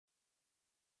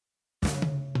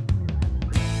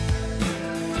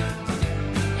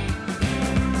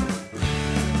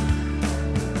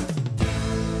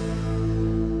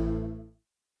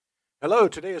Hello,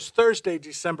 today is Thursday,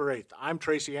 December 8th. I'm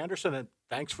Tracy Anderson, and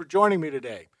thanks for joining me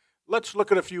today. Let's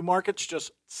look at a few markets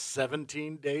just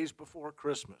 17 days before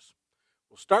Christmas.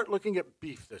 We'll start looking at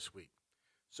beef this week.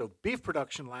 So, beef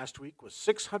production last week was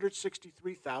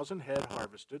 663,000 head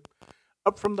harvested,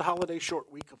 up from the holiday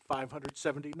short week of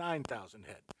 579,000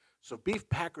 head. So, beef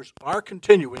packers are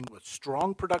continuing with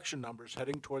strong production numbers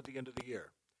heading toward the end of the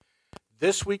year.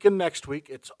 This week and next week,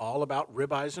 it's all about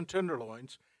ribeyes and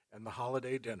tenderloins and the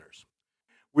holiday dinners.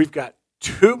 We've got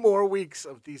 2 more weeks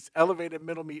of these elevated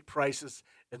middle meat prices,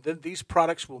 and then these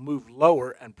products will move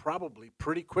lower and probably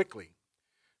pretty quickly.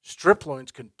 Strip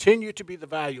loins continue to be the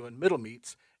value in middle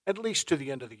meats, at least to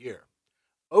the end of the year.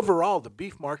 Overall, the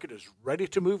beef market is ready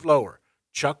to move lower.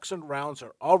 Chucks and rounds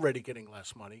are already getting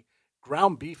less money.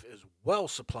 Ground beef is well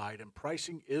supplied, and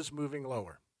pricing is moving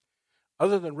lower.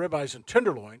 Other than ribeyes and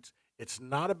tenderloins, it's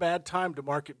not a bad time to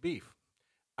market beef.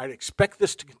 I'd expect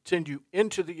this to continue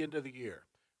into the end of the year,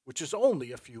 which is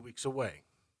only a few weeks away.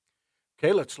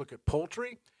 Okay, let's look at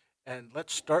poultry, and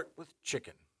let's start with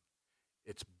chicken.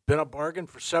 It's been a bargain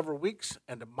for several weeks,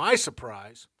 and to my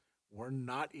surprise, we're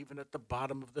not even at the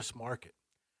bottom of this market.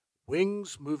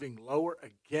 Wings moving lower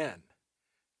again.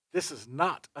 This is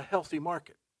not a healthy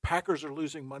market. Packers are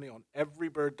losing money on every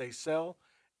bird they sell,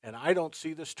 and I don't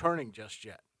see this turning just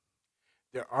yet.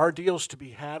 There are deals to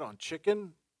be had on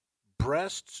chicken,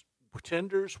 breasts,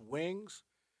 tenders, wings.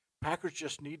 Packers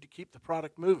just need to keep the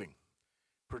product moving.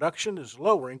 Production is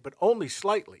lowering, but only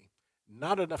slightly,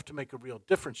 not enough to make a real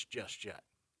difference just yet.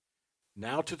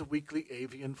 Now to the weekly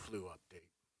avian flu update.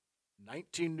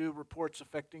 19 new reports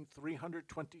affecting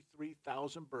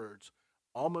 323,000 birds,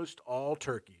 almost all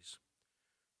turkeys.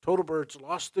 Total birds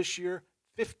lost this year,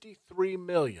 53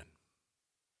 million.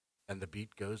 And the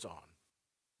beat goes on.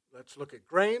 Let's look at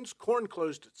grains. Corn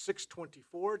closed at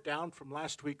 624, down from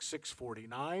last week's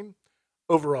 649.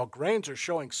 Overall, grains are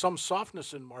showing some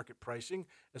softness in market pricing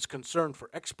as concern for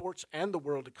exports and the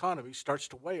world economy starts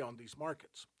to weigh on these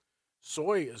markets.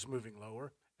 Soy is moving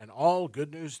lower, and all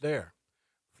good news there.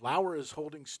 Flour is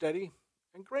holding steady,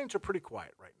 and grains are pretty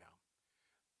quiet right now.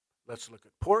 Let's look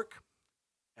at pork,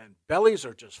 and bellies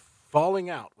are just falling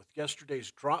out with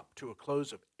yesterday's drop to a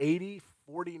close of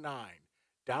 80.49,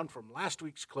 down from last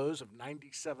week's close of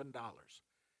 $97.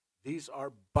 These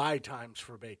are buy times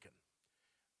for bacon.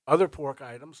 Other pork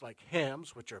items like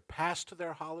hams, which are past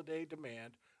their holiday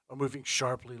demand, are moving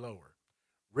sharply lower.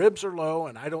 Ribs are low,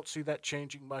 and I don't see that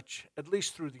changing much, at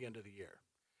least through the end of the year.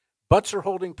 Butts are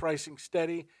holding pricing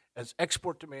steady as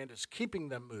export demand is keeping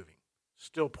them moving.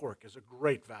 Still, pork is a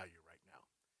great value right now.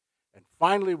 And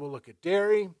finally, we'll look at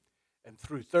dairy. And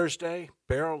through Thursday,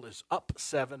 barrel is up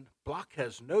 7, block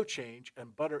has no change,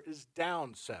 and butter is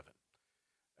down 7.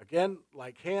 Again,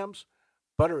 like hams,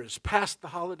 butter is past the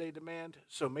holiday demand,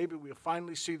 so maybe we'll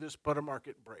finally see this butter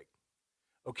market break.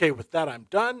 Okay, with that, I'm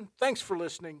done. Thanks for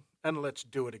listening, and let's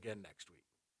do it again next week.